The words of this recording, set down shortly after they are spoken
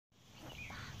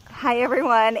Hi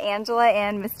everyone, Angela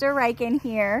and Mr. Riken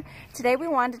here. Today we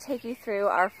wanted to take you through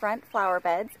our front flower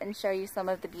beds and show you some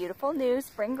of the beautiful new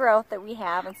spring growth that we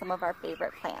have and some of our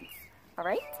favorite plants. All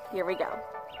right, here we go.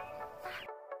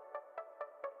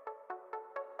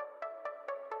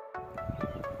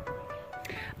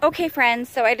 Okay friends,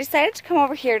 so I decided to come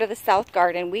over here to the south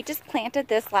garden. We just planted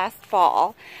this last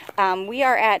fall. We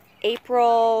are at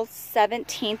April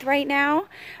 17th right now,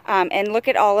 and look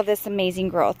at all of this amazing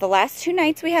growth. The last 2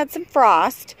 nights we had some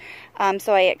frost,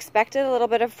 so I expected a little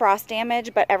bit of frost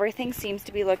damage, but everything seems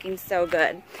to be looking so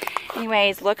good.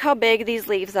 Anyways, look how big these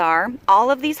leaves are.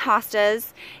 All of these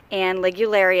hostas and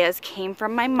ligularias came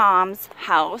from my mom's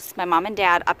house, my mom and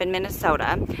dad up in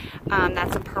Minnesota.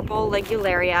 That's a purple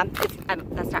ligularia.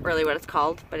 That's not really what it's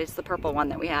called, but it's the purple one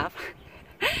that we have.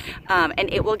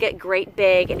 And it will get great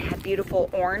big and have beautiful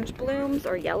orange blooms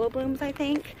or yellow blooms, I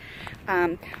think.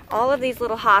 All of these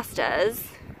little hostas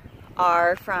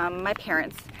are from my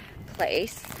parents'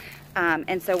 place.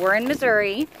 And so we're in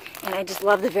Missouri, and I just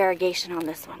love the variegation on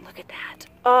this one. Look at that.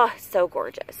 Oh, so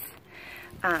gorgeous.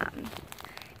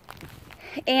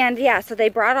 And yeah, so they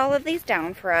brought all of these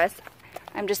down for us.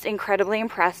 I'm just incredibly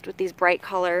impressed with these bright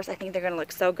colors. I think they're going to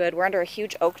look so good. We're under a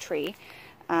huge oak tree,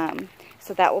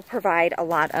 so that will provide a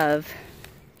lot of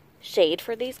shade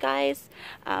for these guys,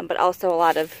 but also a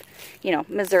lot of, you know,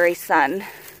 Missouri sun,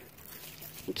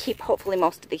 and keep hopefully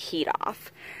most of the heat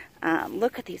off.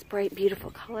 Look at these bright,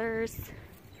 beautiful colors.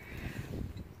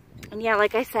 And yeah,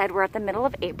 like I said, we're at the middle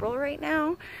of April right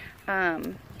now,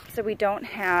 so we don't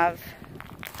have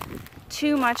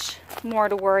too much more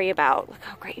to worry about. Look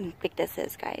how great and big this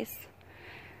is, guys.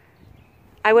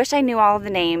 I wish I knew all of the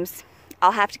names.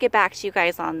 I'll have to get back to you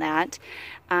guys on that.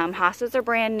 Hostas are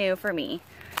brand new for me.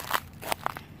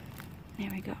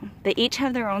 There we go. They each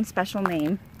have their own special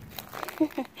name,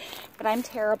 but I'm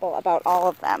terrible about all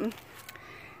of them.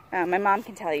 My mom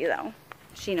can tell you though.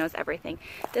 She knows everything.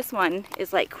 This one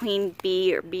is like Queen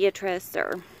Bee or Beatrice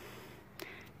or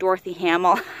Dorothy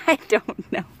Hamill. I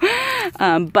don't know.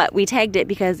 But we tagged it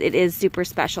because it is super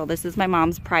special. This is my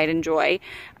mom's pride and joy.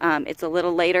 It's a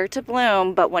little later to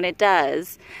bloom, but when it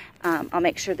does, I'll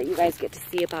make sure that you guys get to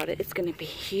see about it. It's going to be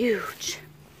huge.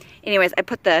 Anyways, I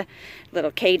put the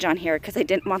little cage on here because I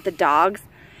didn't want the dogs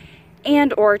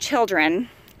and or children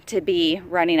to be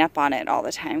running up on it all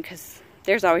the time, because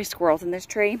there's always squirrels in this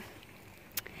tree.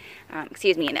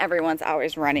 Excuse me, and everyone's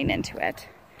always running into it.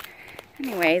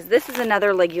 Anyways, this is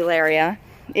another ligularia.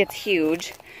 It's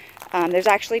huge. There's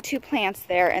actually 2 plants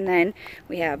there, and then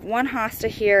we have one hosta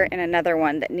here and another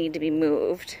one that need to be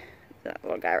moved. That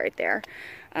little guy right there.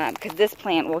 Because this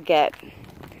plant will get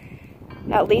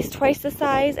at least twice the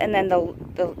size, and then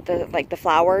the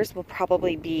flowers will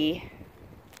probably be,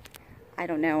 I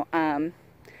don't know,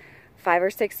 5 or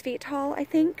 6 feet tall, I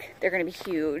think. They're going to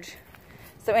be huge.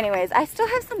 So anyways, I still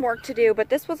have some work to do, but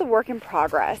this was a work in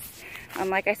progress.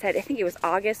 Like I said, I think it was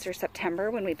August or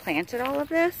September when we planted all of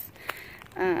this.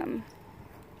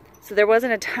 So there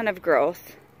wasn't a ton of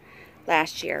growth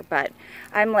last year, but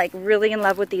I'm like really in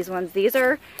love with these ones. These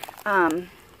are,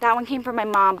 that one came from my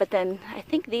mom, but then I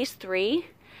think these 3,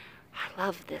 I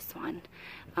love this one.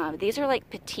 These are like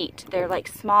petite. They're like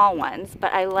small ones,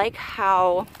 but I like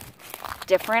how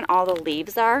different all the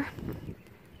leaves are.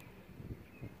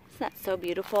 Isn't that so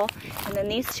beautiful? And then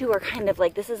these 2 are kind of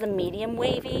like, this is a medium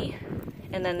wavy,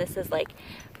 and then this is like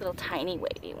little tiny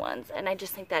wavy ones. And I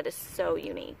just think that is so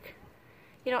unique.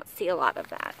 You don't see a lot of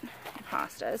that in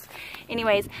hostas.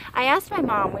 Anyways, I asked my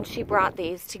mom when she brought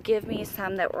these to give me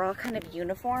some that were all kind of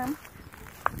uniform,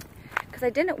 because I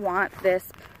didn't want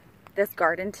this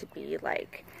garden to be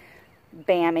like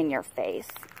bam in your face.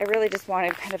 I really just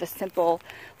wanted kind of a simple,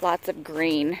 lots of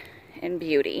green and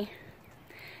beauty.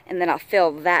 And then I'll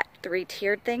fill that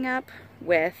 3-tiered thing up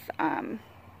with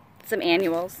some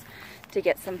annuals to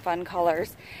get some fun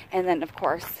colors. And then of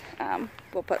course,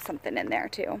 we'll put something in there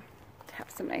too to have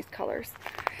some nice colors.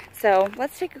 So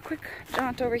let's take a quick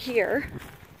jaunt over here.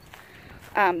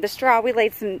 The straw, we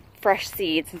laid some fresh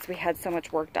seed since we had so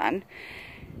much work done.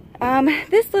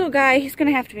 This little guy, he's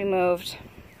gonna have to be moved.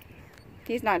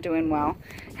 He's not doing well.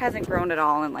 Hasn't grown at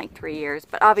all in like 3 years,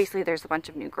 but obviously there's a bunch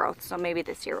of new growth, so maybe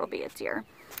this year will be its year.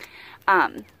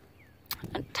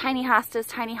 Tiny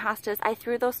hostas. I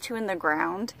threw those 2 in the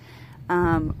ground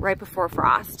right before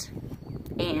frost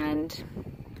and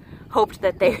hoped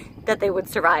that they would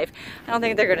survive. I don't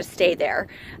think they're going to stay there,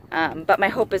 but my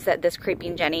hope is that this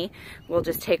Creeping Jenny will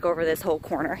just take over this whole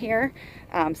corner here,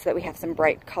 so that we have some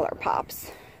bright color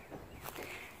pops.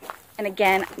 And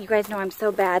again, you guys know I'm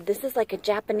so bad. This is like a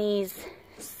Japanese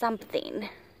something.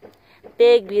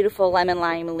 Big, beautiful lemon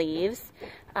lime leaves.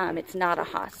 It's not a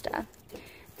hosta.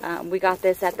 We got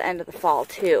this at the end of the fall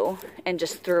too, and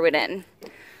just threw it in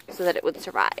so that it would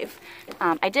survive.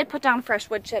 I did put down fresh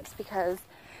wood chips because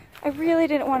I really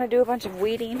didn't want to do a bunch of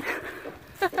weeding.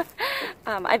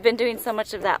 I've been doing so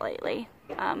much of that lately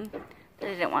that I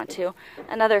didn't want to.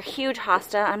 Another huge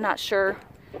hosta. I'm not sure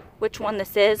which one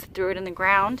this is. Threw it in the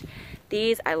ground.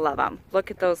 These, I love them.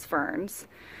 Look at those ferns.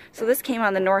 So this came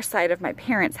on the north side of my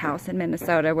parents' house in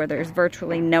Minnesota where there's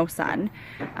virtually no sun.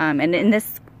 And in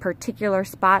this particular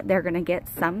spot, they're going to get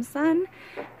some sun,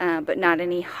 but not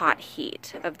any hot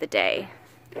heat of the day.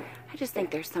 I just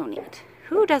think they're so neat.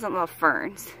 Who doesn't love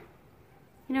ferns?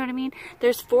 You know what I mean?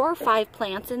 There's 4 or 5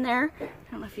 plants in there. I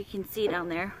don't know if you can see down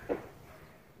there.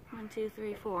 1, 2,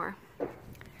 3, 4.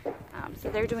 So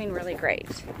they're doing really great.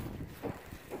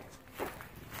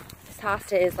 This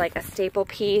hosta is like a staple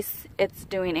piece. It's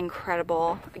doing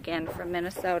incredible, again, from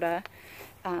Minnesota.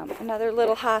 Another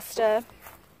little hosta.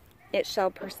 It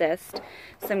shall persist.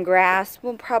 Some grass,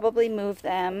 we'll probably move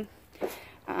them.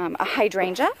 A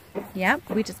hydrangea. Yep,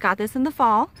 we just got this in the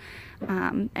fall.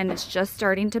 And it's just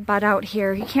starting to bud out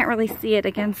here. You can't really see it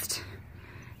against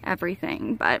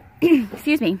everything, but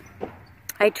excuse me.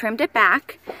 I trimmed it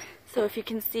back. So if you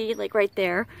can see, like right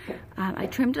there, I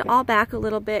trimmed it all back a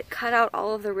little bit, cut out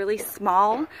all of the really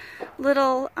small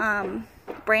little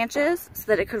branches so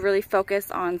that it could really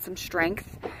focus on some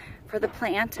strength for the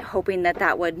plant, hoping that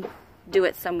that would do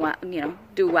it somewhat, you know,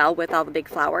 do well with all the big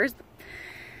flowers.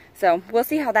 So we'll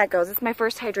see how that goes. It's my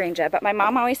first hydrangea, but my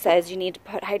mom always says you need to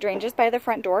put hydrangeas by the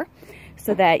front door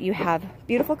so that you have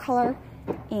beautiful color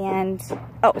and,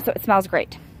 oh, so it smells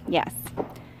great. Yes.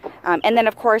 And then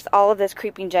of course all of this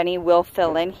creeping Jenny will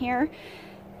fill in here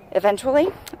eventually.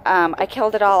 I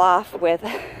killed it all off with,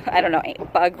 I don't know,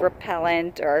 bug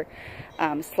repellent or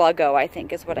Sluggo, I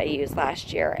think is what I used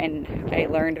last year. And I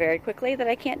learned very quickly that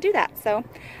I can't do that. So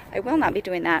I will not be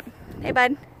doing that. Hey,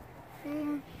 bud.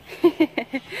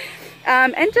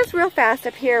 And just real fast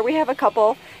up here, we have a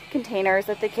couple containers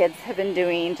that the kids have been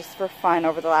doing just for fun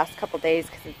over the last couple days,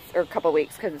 or couple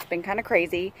weeks, because it's been kind of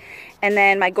crazy. And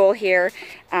then my goal here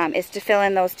is to fill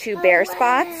in those 2 bare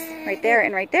spots right there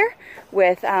and right there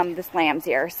with this lamb's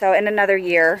ear. So in another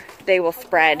year, they will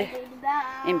spread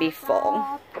and be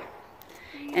full.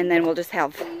 And then we'll just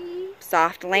have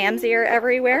soft lamb's ear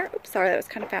everywhere. Oops, sorry, that was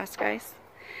kind of fast, guys.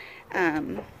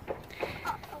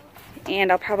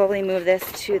 And I'll probably move this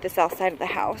to the south side of the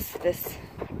house, this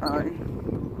urn.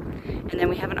 And then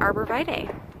we have an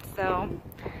arborvitae. So,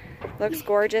 looks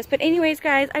gorgeous. But anyways,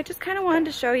 guys, I just kind of wanted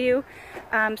to show you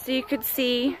so you could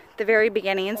see the very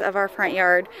beginnings of our front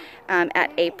yard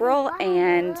at April.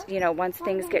 And, you know, once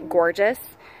things get gorgeous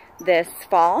this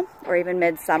fall or even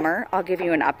midsummer, I'll give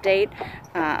you an update.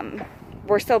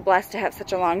 We're so blessed to have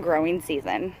such a long growing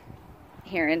season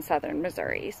here in southern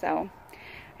Missouri. So,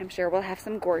 I'm sure we'll have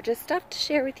some gorgeous stuff to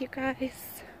share with you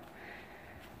guys.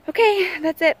 Okay,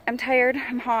 that's it. I'm tired.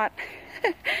 I'm hot.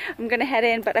 I'm gonna head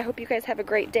in, but I hope you guys have a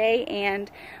great day, and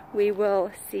we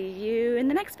will see you in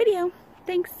the next video.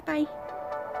 Thanks. Bye.